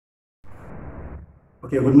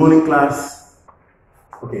Okay, good morning, class.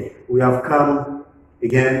 Okay, we have come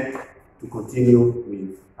again to continue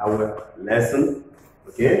with our lesson.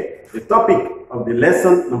 Okay, the topic of the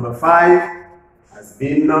lesson number 5 has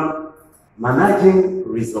been managing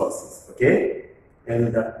resources. Okay,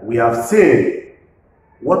 and we have seen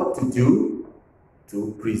what to do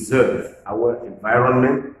to preserve our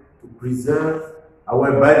environment, to preserve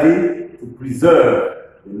our body, to preserve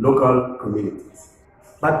the local communities.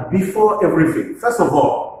 But before everything, first of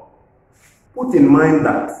all, put in mind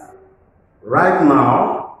that right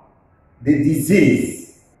now, the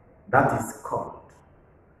disease that is called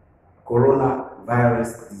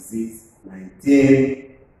coronavirus disease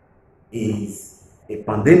 19 is a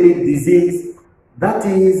pandemic disease that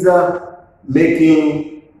is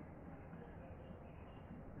making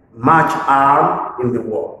much harm in the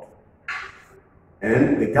world.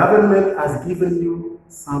 And the government has given you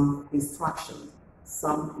some instructions,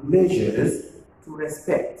 some measures to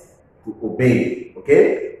respect, to obey,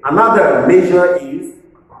 okay? Another measure is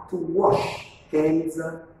to wash hands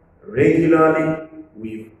regularly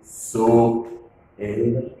with soap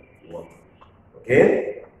and water,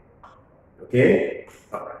 okay? Okay?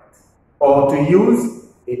 All right. Or to use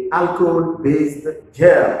an alcohol-based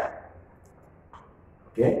gel,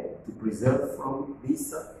 okay? To preserve from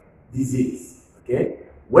this disease, okay?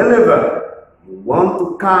 Whenever you want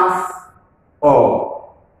to cough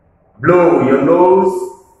or blow your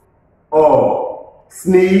nose or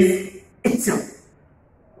sneeze,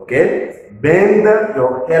 okay? Bend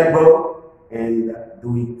your elbow and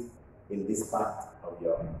do it in this part of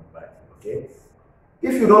your body, okay?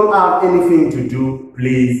 If you don't have anything to do,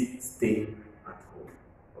 please stay at home,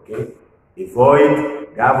 okay?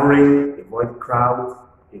 Avoid gathering, avoid crowds,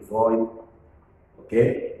 avoid,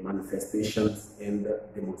 okay, manifestations and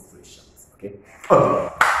demonstrations, okay? Okay.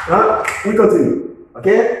 We continue,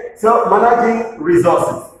 okay? So, managing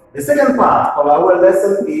resources. The second part of our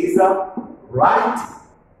lesson is writing,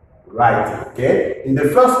 okay? In the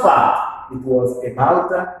first part, it was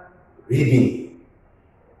about reading.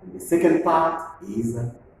 And the second part is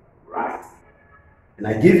writing. And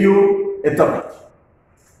I give you a topic.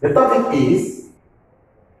 The topic is,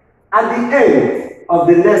 at the end of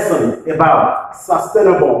the lesson about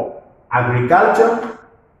sustainable agriculture,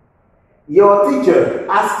 your teacher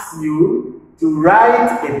asks you to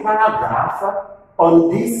write a paragraph on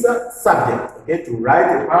this subject, okay? To write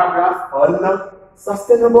a paragraph on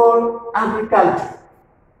sustainable agriculture.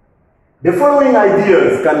 The following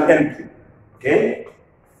ideas can help you, okay?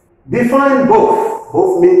 Define both.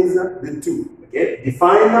 Both means the two, okay?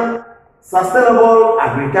 Define sustainable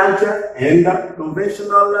agriculture and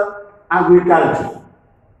conventional agriculture.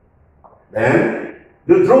 Then,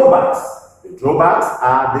 the drawbacks. The drawbacks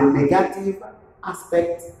are the negative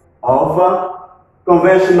aspect of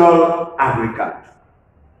conventional agriculture.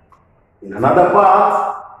 In another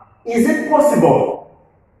part, is it possible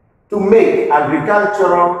to make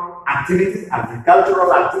agricultural activities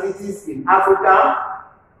in Africa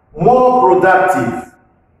more productive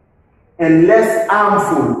and less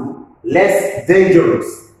harmful, less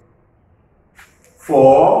dangerous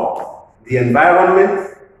for the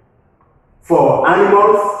environment, for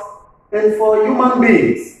animals, and for human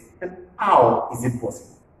beings? And how is it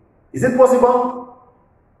possible? Is it possible?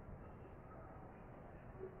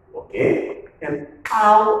 Okay. And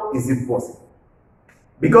how is it possible?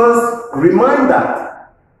 Because remember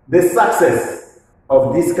that the success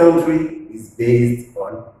of this country is based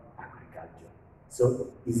on agriculture. So,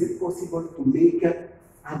 is it possible to make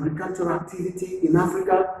agricultural activity in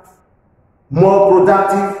Africa more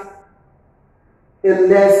productive and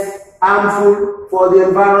less harmful for the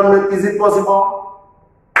environment? Is it possible?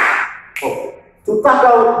 Okay. To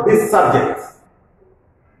tackle this subject,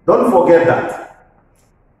 don't forget that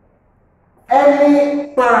any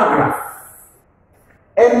paragraph,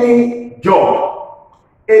 any job,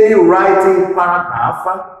 any writing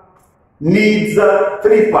paragraph needs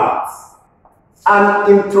 3 parts. An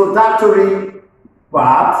introductory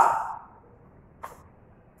part,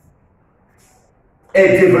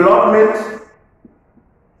 a development,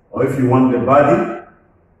 or if you want the body,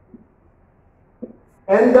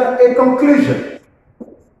 and a conclusion.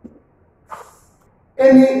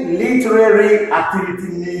 Any literary activity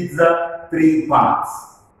needs 3 parts: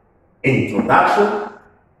 introduction,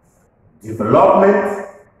 development,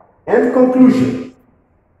 and conclusion.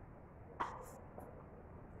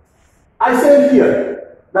 I say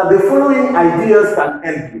here that the following ideas can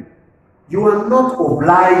help you. You are not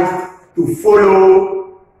obliged to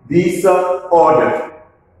follow this order.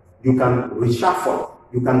 You can reshuffle,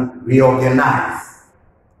 you can reorganize.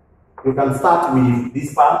 You can start with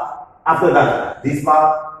this part, after that, this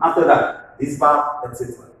part, after that. this verb,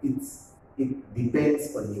 etc. It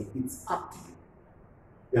depends on you. It's up to you.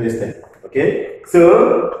 You understand? Okay?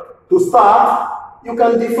 So, to start, you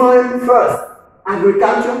can define first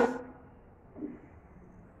agriculture.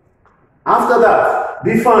 After that,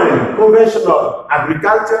 define conventional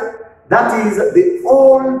agriculture. That is the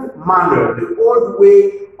old manner, the old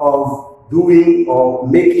way of doing or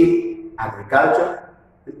making agriculture.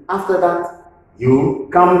 And after that, you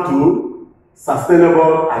come to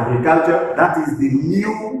sustainable agriculture. That is the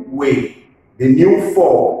new way, the new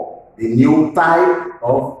form, the new type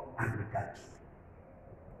of agriculture.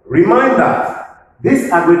 Remind that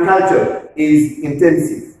this agriculture is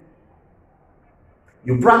intensive.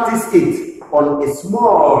 You practice it on a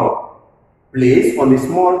small place, on a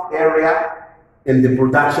small area, and the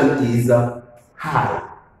production is high.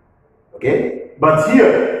 Okay? But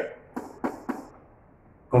here,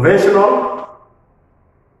 conventional,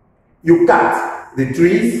 you cut the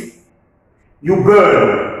trees, you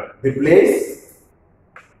burn the place,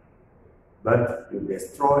 but you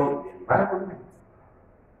destroy the environment.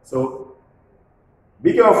 So,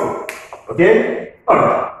 be careful. Okay?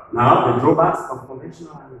 Alright. Now, the drawbacks of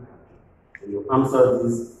conventional agriculture. And you answer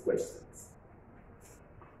these questions.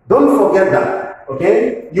 Don't forget that,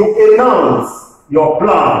 okay? You announce your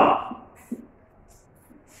plan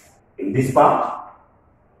in this part.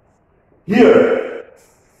 Here,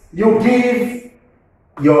 you give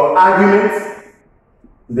your argument.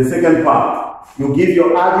 In the second part, you give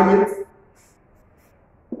your argument.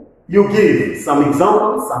 You give some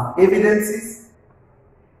examples, some evidences.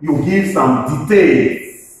 You give some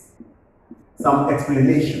details, some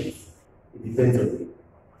explanations. It depends on you.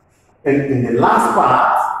 And in the last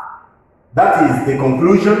part, that is the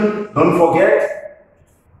conclusion, don't forget,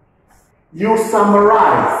 you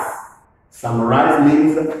summarize. Summarize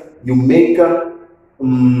means you make a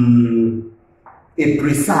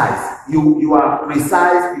precise, you are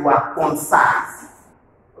precise, you are concise,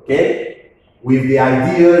 okay, with the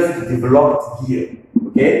ideas developed here,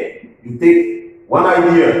 okay. You take one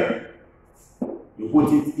idea, you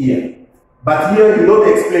put it here, but here you don't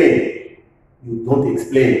explain. You don't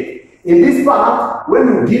explain. In this part, when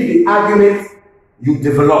you give the argument, you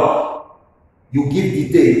develop, you give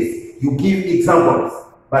details, you give examples.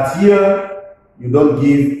 But here, you don't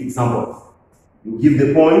give examples. You give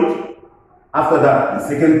the point, after that, the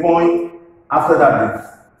second point, after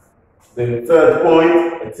that, the third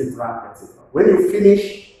point, etc., etc. When you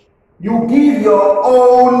finish, you give your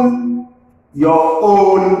own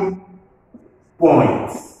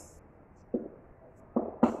points.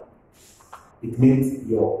 It means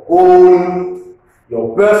your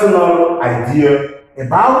personal idea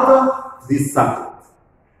about this subject.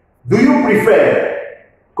 Do you prefer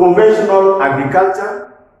conventional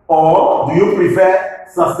agriculture or do you prefer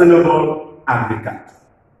sustainable agriculture?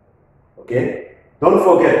 Okay? Don't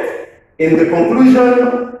forget, in the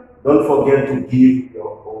conclusion, don't forget to give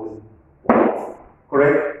your own points.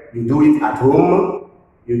 Correct? You do it at home.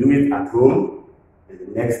 You do it at home. And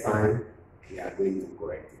the next time, we are going to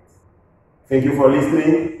correct it. Thank you for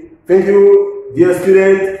listening. Thank you, dear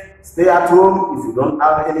student. Stay at home if you don't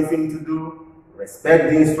have anything to do. Respect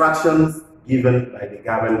the instructions given by the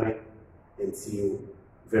government and see you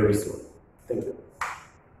very soon. Thank you.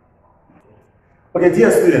 Okay,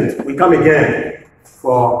 dear students, we come again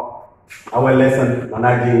for our lesson,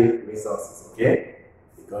 managing resources, okay?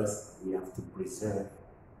 Because we have to preserve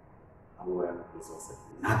our resources,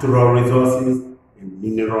 natural resources and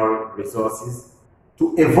mineral resources,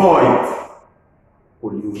 to avoid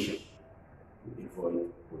pollution.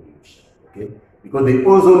 Okay? Because the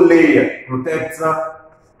ozone layer protects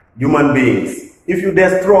human beings. If you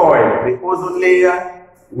destroy the ozone layer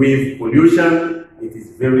with pollution, it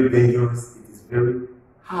is very dangerous, it is very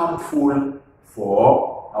harmful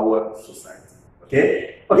for our society.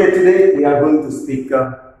 Okay? Okay, today we are going to speak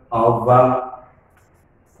of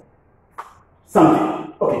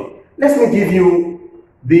something. Okay, let me give you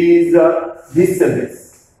this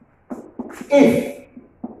sentence.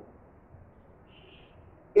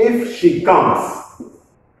 If she comes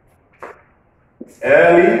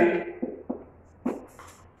early,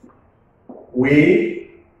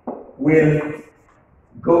 we will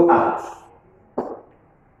go out.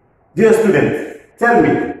 Dear student, tell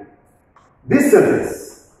me, this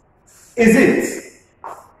sentence, is it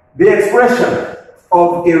the expression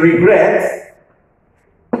of a regret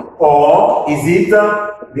or is it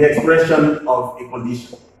the expression of a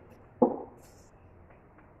condition?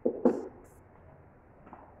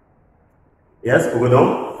 Yes,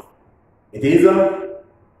 Ugodon? It is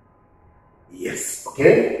yes,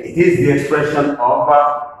 okay? It is the expression of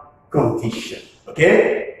a condition,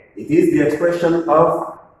 okay? It is the expression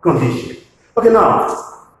of condition. Okay, now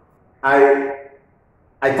I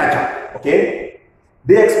catch up. Okay,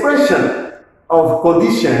 the expression of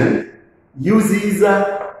condition uses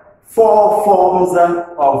 4 forms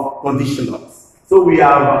of conditionals. So we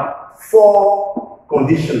have 4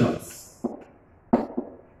 conditionals.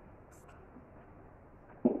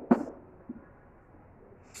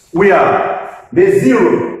 We have the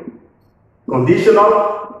 0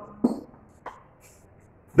 conditional,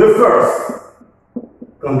 the first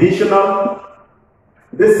conditional,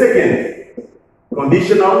 the second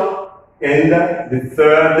conditional, and the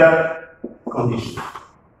third conditional.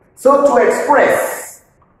 So to express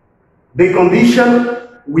the condition,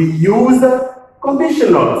 we use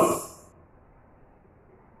conditionals.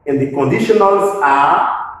 And the conditionals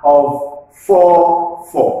are of 4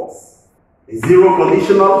 forms. The 0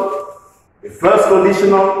 conditional, the first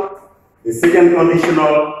conditional, the second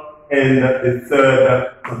conditional, and the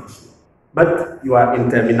third conditional. But you are in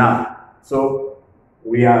terminal, so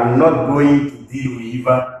we are not going to deal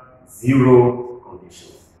with 0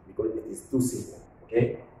 conditions because it is too simple.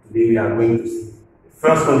 Okay? Today we are going to see the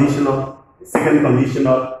first conditional, the second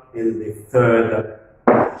conditional, and the third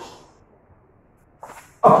conditional.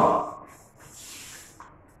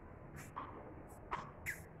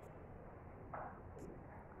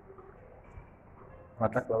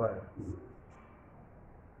 Okay.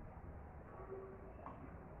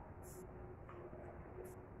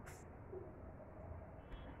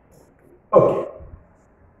 Okay.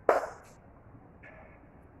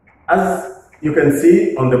 As you can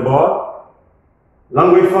see on the board,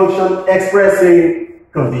 language function expressing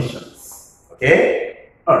conditions.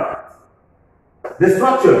 Okay? Alright. The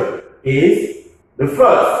structure is the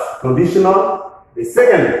first conditional, the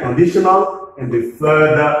second conditional, and the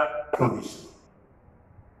third conditional.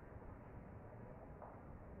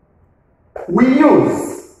 We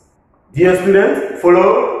use, dear student,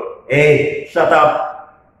 follow, hey, shut up.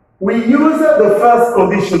 We use the first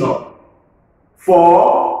conditional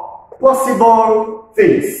for possible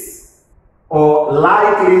things or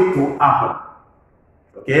likely to happen.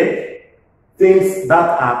 Okay? Things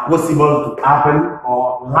that are possible to happen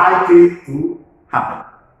or likely to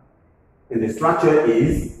happen. And the structure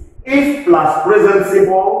is if plus present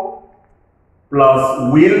simple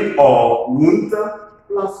plus will or won't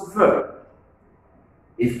plus verb.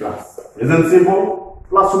 If plus present simple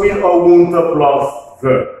plus will or won't plus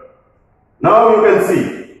verb. Now you can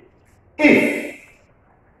see if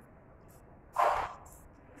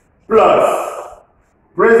plus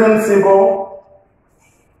present simple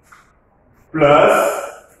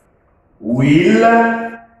plus will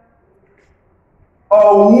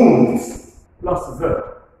or won't plus verb.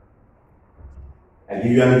 I'll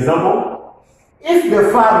give you an example. If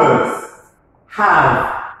the farmers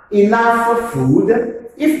have enough food,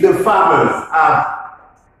 if the farmers have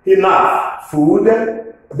enough food,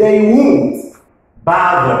 they won't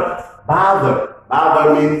bother.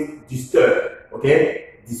 Bother means disturb.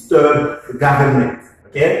 Okay? Disturb the government.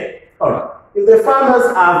 Okay? Alright. If the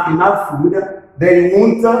farmers have enough food, they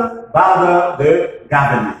won't bother the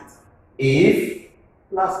government. If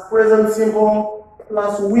plus present simple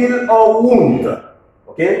plus will or won't.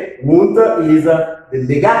 Okay? Won't is the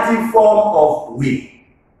negative form of will.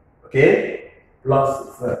 Okay?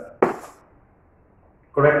 Plus verb.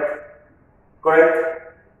 Correct?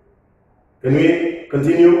 Correct? Can we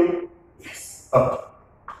continue? Yes. Okay.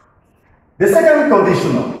 The second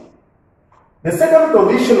conditional. The second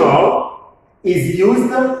conditional is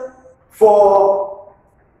used for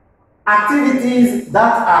activities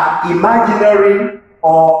that are imaginary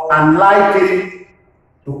or unlikely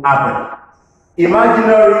to happen.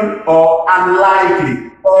 Imaginary or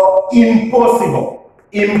unlikely or impossible.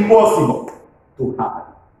 Impossible to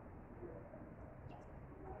happen.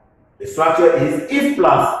 The structure is if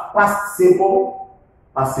plus past simple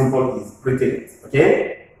is pretend.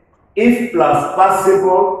 Okay? If plus past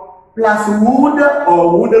simple plus would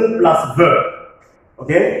or wouldn't plus verb.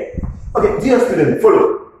 Okay? Okay, dear student,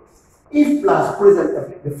 follow. If plus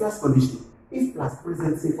present, the first condition, if plus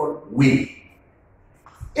present simple will.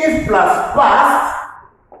 If plus past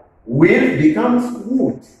will becomes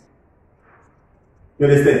would. You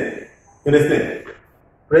understand? You understand?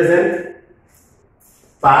 Present,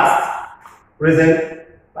 past, present,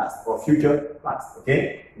 past, or future, past.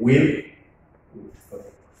 Okay? Will.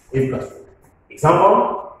 Okay. If plus.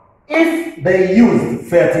 Example: if they used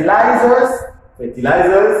fertilizers.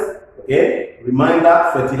 Okay? Remind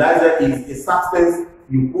that fertilizer is a substance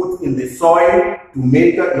you put in the soil to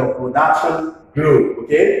make your production grow.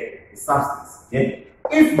 Okay? A substance. Okay?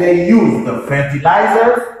 If they use the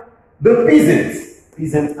fertilizers, the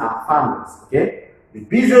peasants are farmers. Okay? The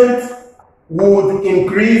peasants would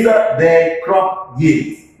increase their crop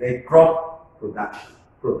yields, their crop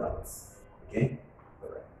products. Okay?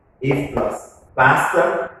 If plus past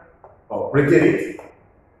or preterite,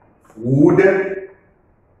 would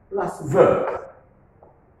plus verb.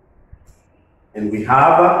 And we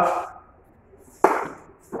have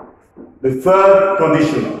the third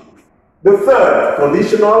conditional. The third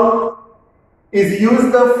conditional is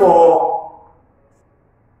used for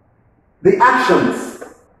the actions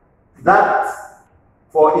that,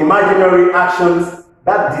 for imaginary actions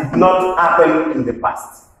that did not happen in the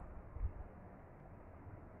past.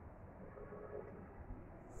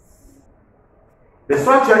 The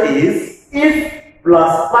structure is if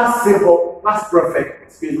plus past simple, past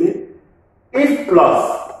perfect, if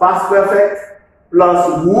plus past perfect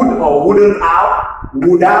plus would or wouldn't have,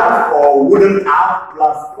 would have or wouldn't have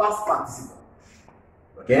plus past participle.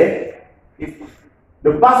 Okay? If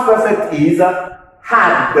the past perfect is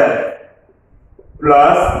had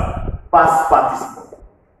plus past participle.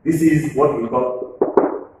 This is what we call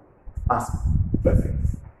past perfect.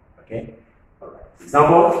 Okay? Alright.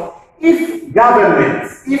 Example. If government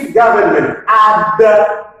had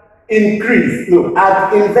increased, no,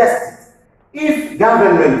 had invested. If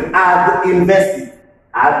government had invested,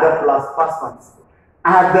 had plus past participle,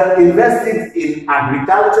 had invested in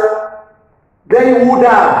agriculture, they would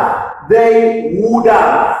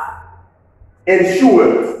have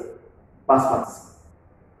ensured past participle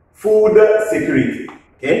food security.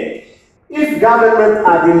 Okay? If government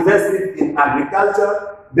had invested in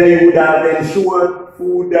agriculture, they would have ensured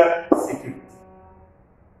food security.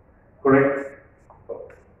 Correct?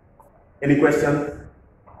 Any question?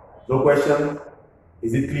 No question?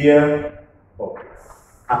 Is it clear? Okay.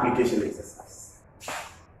 Application exercise.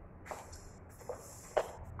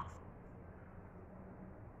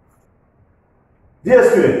 Dear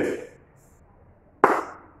student,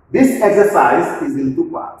 this exercise is in two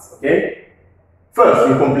parts, okay? First,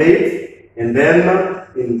 you complete, and then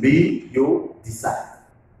in B, you decide.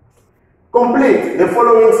 Complete the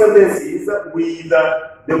following sentences with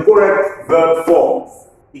the correct verb forms.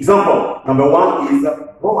 Example, number 1 is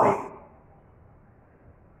boil.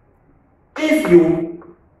 If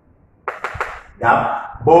you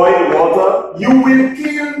boil water, you will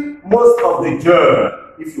kill most of the germs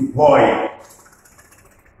if you boil.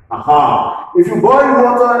 If you boil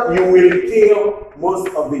water, you will kill most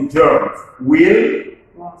of the germs. Will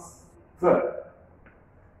plus verb.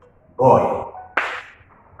 Boil.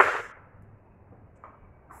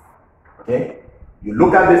 Okay? You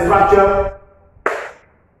look at the structure.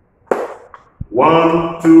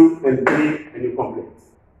 1, 2, and 3, and you complete.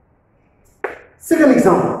 Second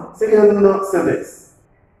example, second sentence.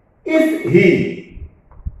 If he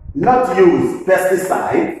not use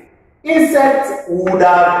pesticide, insects would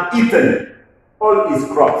have eaten all his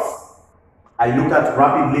crops. I look at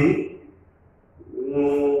rapidly.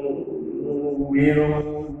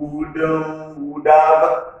 Would have.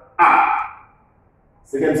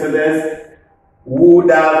 Second sentence. Would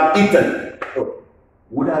have eaten. Oh,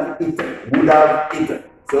 would have eaten. Would have eaten.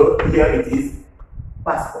 So here it is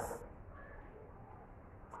past perfect.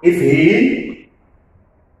 If he,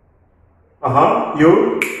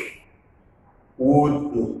 you would.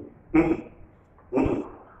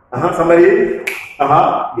 Somebody?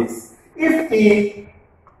 Yes. If he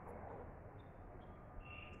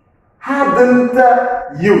hadn't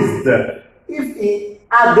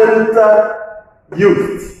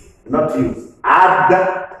used, not used, add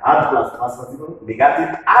plus past participle,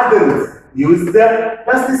 negative, hadn't used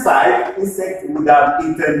pesticide, insect would have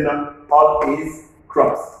eaten all his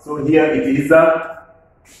crops. So here it is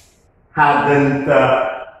hadn't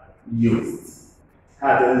used.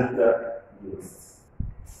 Hadn't used.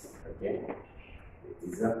 Okay. It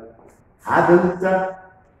is hadn't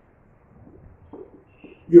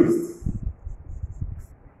used.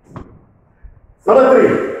 Number 3.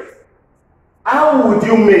 How would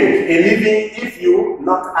you make a living if you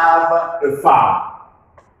not have a farm?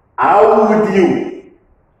 How would you?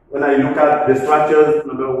 When I look at the structures,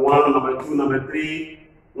 number 1, number 2, number 3,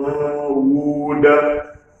 would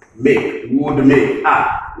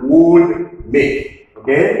make.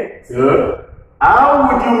 Okay? So, how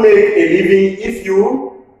would you make a living if you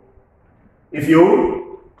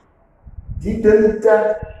didn't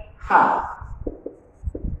have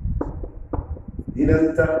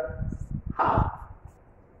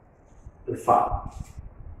a farm?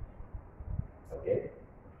 Okay?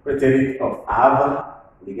 Preterite of have,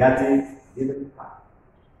 negative, didn't have.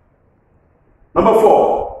 Number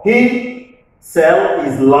 4, he sell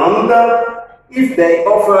his land if they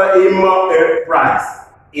offer him a price.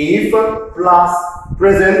 If plus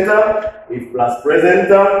present,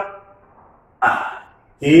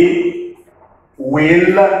 He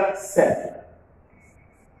will sell.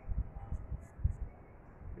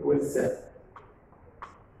 He will sell.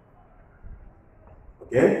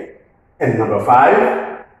 Okay? And number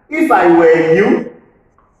 5, if I were you,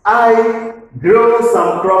 I grow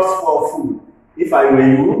some crops for food. If I were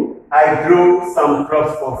you, I grow some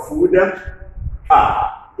crops for food.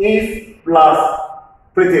 If plus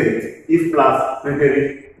preterite. If plus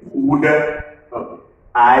preterite would. Okay.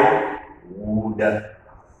 I would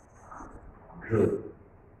grow.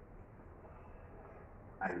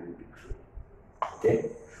 I would grow.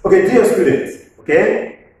 Okay? Okay, dear students,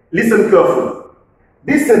 okay? Listen carefully.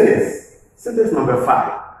 This sentence number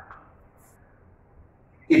 5,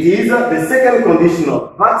 it is the second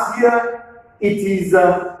conditional, but here it is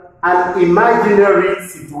an imaginary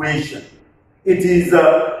situation. It is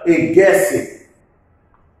a guessing.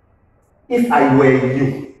 If I were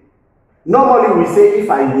you. Normally we say if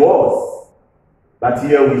I was, but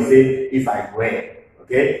here we say if I were,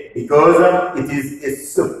 okay? Because it is a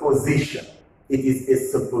supposition. It is a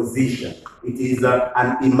supposition. It is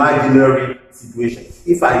an imaginary situation.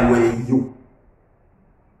 If I were you.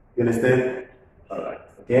 You understand? All right.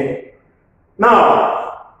 Okay.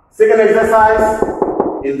 Now, second exercise.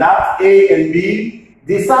 In that A and B,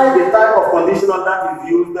 decide the type of conditional that is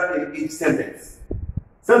used in each sentence.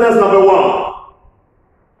 Sentence number 1.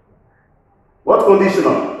 What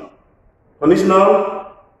conditional?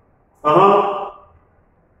 Conditional?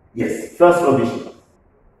 Yes, first conditional.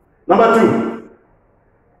 Number 2.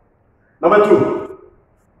 Number 2.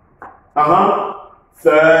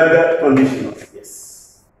 Third conditional.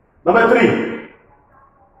 Yes. Number 3.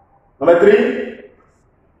 Number 3.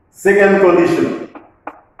 Second conditional.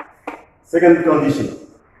 Second conditional.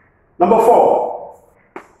 Number 4.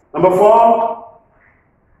 Number 4.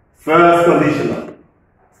 First conditional.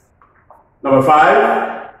 Number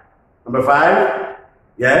 5. Number 5.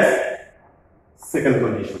 Yes. Second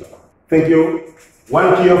conditional. Thank you.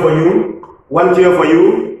 1 cheer for you. 1 cheer for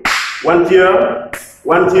you. 1 cheer.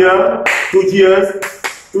 1 cheer. 2 cheers.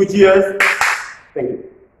 2 cheers. Thank you.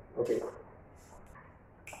 Okay.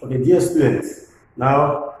 Okay, dear students.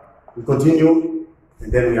 Now we continue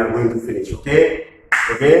and then we are going to finish. Okay?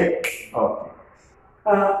 Okay? Okay.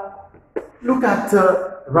 Look at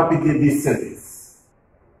rapidly this sentence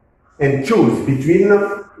and choose between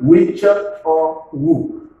which or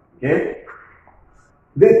who. Okay?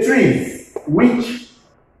 The trees which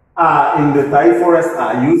are in the Thai forest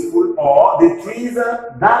are useful, or the trees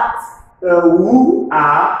that who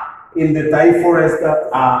are in the Thai forest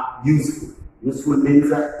are useful. Useful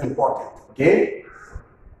means important. Okay?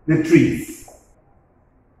 The trees.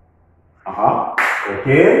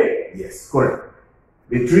 Okay? Yes, correct.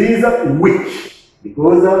 The trees which,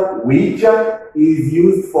 because which is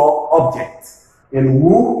used for objects and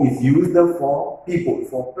who is used for people,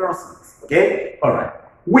 for persons. Okay? Alright.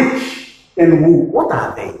 Which and who, what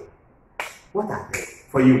are they? What are they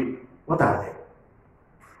for you? What are they?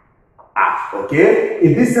 Okay?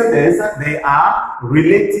 In this sentence, they are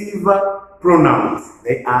relative pronouns.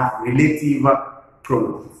 They are relative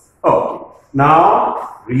pronouns. Okay.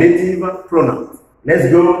 Now, relative pronouns. Let's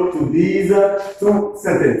go to these 2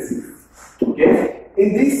 sentences. Okay?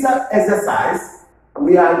 In this exercise,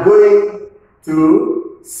 we are going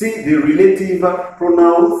to see the relative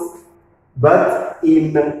pronouns, but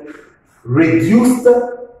in reduced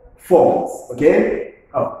forms. Okay?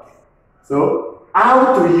 Okay. So,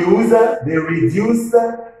 how to use the reduced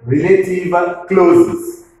relative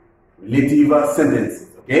clauses, relative sentences.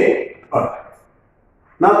 Okay? Alright.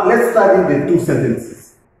 Now, let's study the 2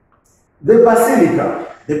 sentences. The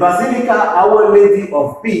Basilica, Our Lady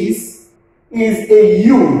of Peace, is a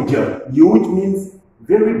huge means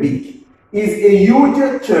very big, is a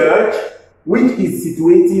huge church which is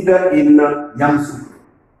situated in Yamoussoukro.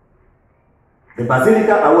 The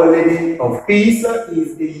Basilica, Our Lady of Peace,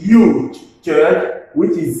 is a huge church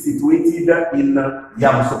which is situated in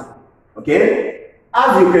Yamoussoukro. Okay?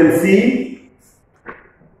 As you can see,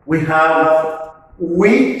 we have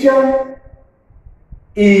which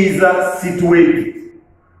is situated.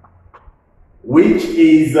 Which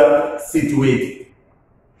is situated.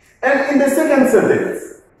 And in the second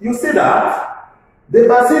sentence, you see that the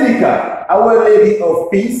Basilica, Our Lady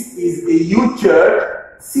of Peace, is a huge church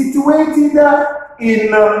situated in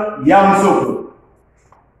Yamoussoukro.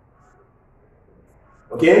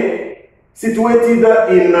 Okay? Situated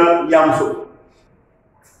in Yamoussoukro.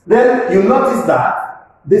 Then you notice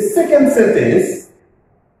that the second sentence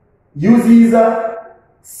uses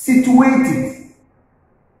situated.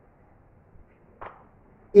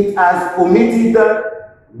 It has omitted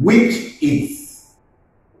which is.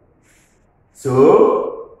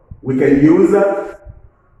 So, we can use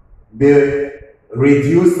the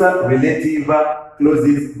reduced relative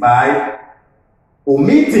clauses by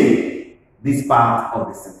omitting this part of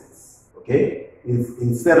the sentence. Okay?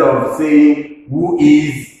 Instead of saying who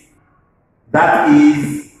is, that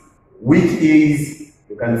is, which is,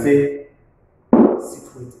 you can say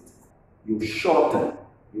situated. You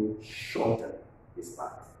shorten this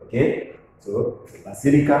part. Okay? So, the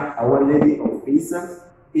Basilica Our Lady of Peace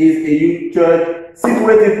is a church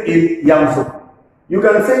situated in Yamoussoukro. You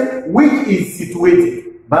can say which is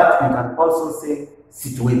situated, but you can also say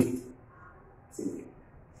situated. Simply.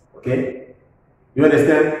 Okay? You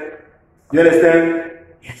understand? You understand?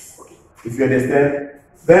 Yes. Okay. If you understand,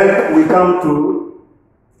 then we come to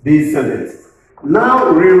this sentence. Now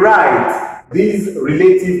rewrite these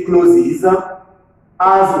relative clauses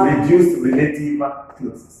as reduced relative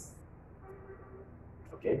clauses.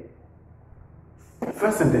 Okay?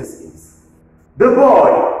 First sentence is, the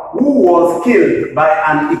boy who was killed by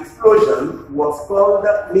an explosion was called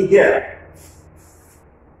Miguel.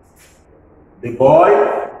 The boy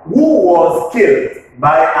who was killed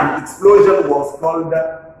by an explosion was called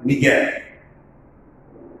Miguel.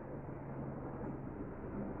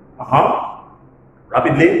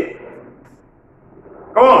 Rapidly.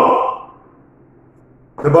 Come on.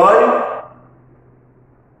 The boy.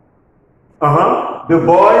 The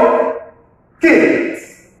boy killed.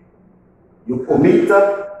 You omit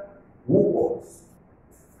who was.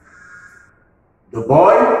 The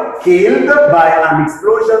boy killed by an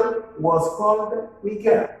explosion was called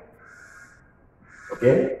Miguel.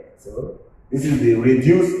 Okay? So, this is the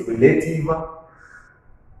reduced relative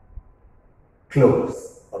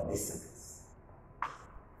clause of this sentence.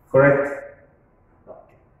 Correct?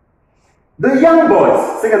 Okay. The young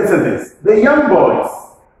boys, second sentence. The young boys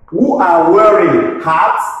who are wearing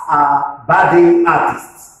hats are budding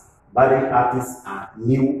artists. Budding artists are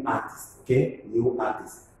new artists. Okay? New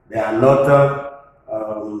artists. They are not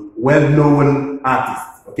well-known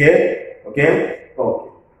artists. Okay? Okay? Okay.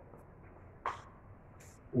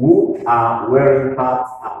 Who are wearing hats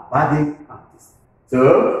are budding artists.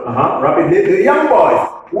 So, rapidly, the young boys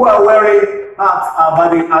who are wearing hats are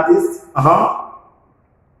budding artists.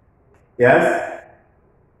 Yes.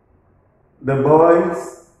 The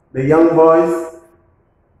boys, the young boys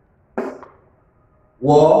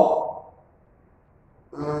wore.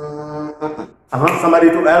 Somebody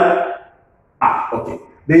to help. Okay.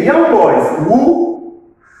 The young boys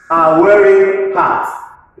who are wearing hats.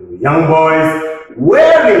 The young boys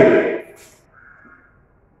wearing.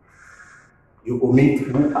 You omit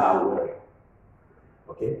who are wearing.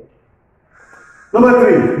 Okay. Number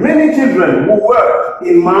 3. Many children who work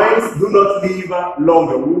in mines do not live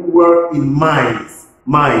longer. Who work in mines.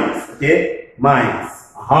 Mines. Okay.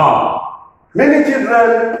 Mines. Many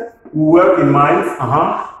children who work in mines.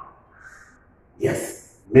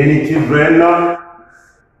 Yes. Many children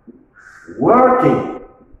working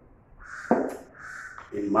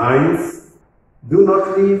in mines do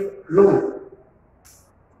not live long.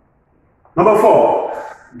 Number 4,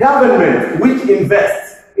 government which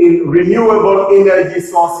invests in renewable energy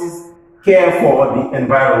sources care for the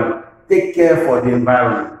environment, take care for the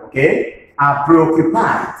environment, okay, are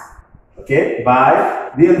preoccupied, okay, by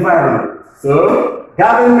the environment. So,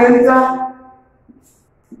 government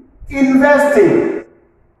investing,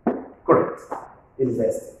 correct,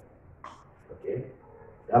 investing, okay,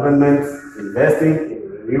 government investing in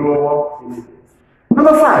renewable energy.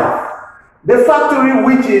 Number 5, the factory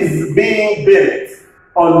which is being built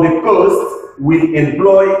on the coast will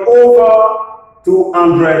employ over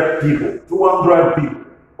 200 people. 200 people.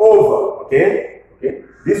 Over. Okay? Okay.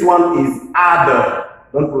 This one is other.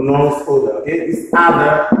 Don't pronounce other. Okay? This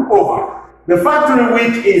other over. The factory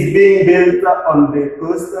which is being built on the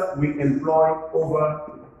coast will employ over.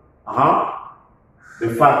 The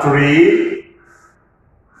factory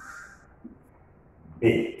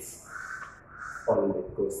built on the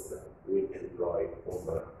coast will employ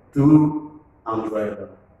over 200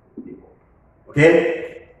 people.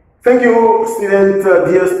 Okay? Thank you,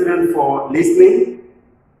 dear student, for listening.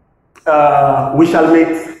 We shall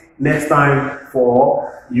meet next time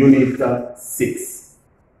for Unit 6.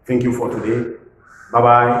 Thank you for today.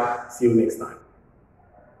 Bye-bye. See you next time.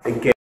 Take care.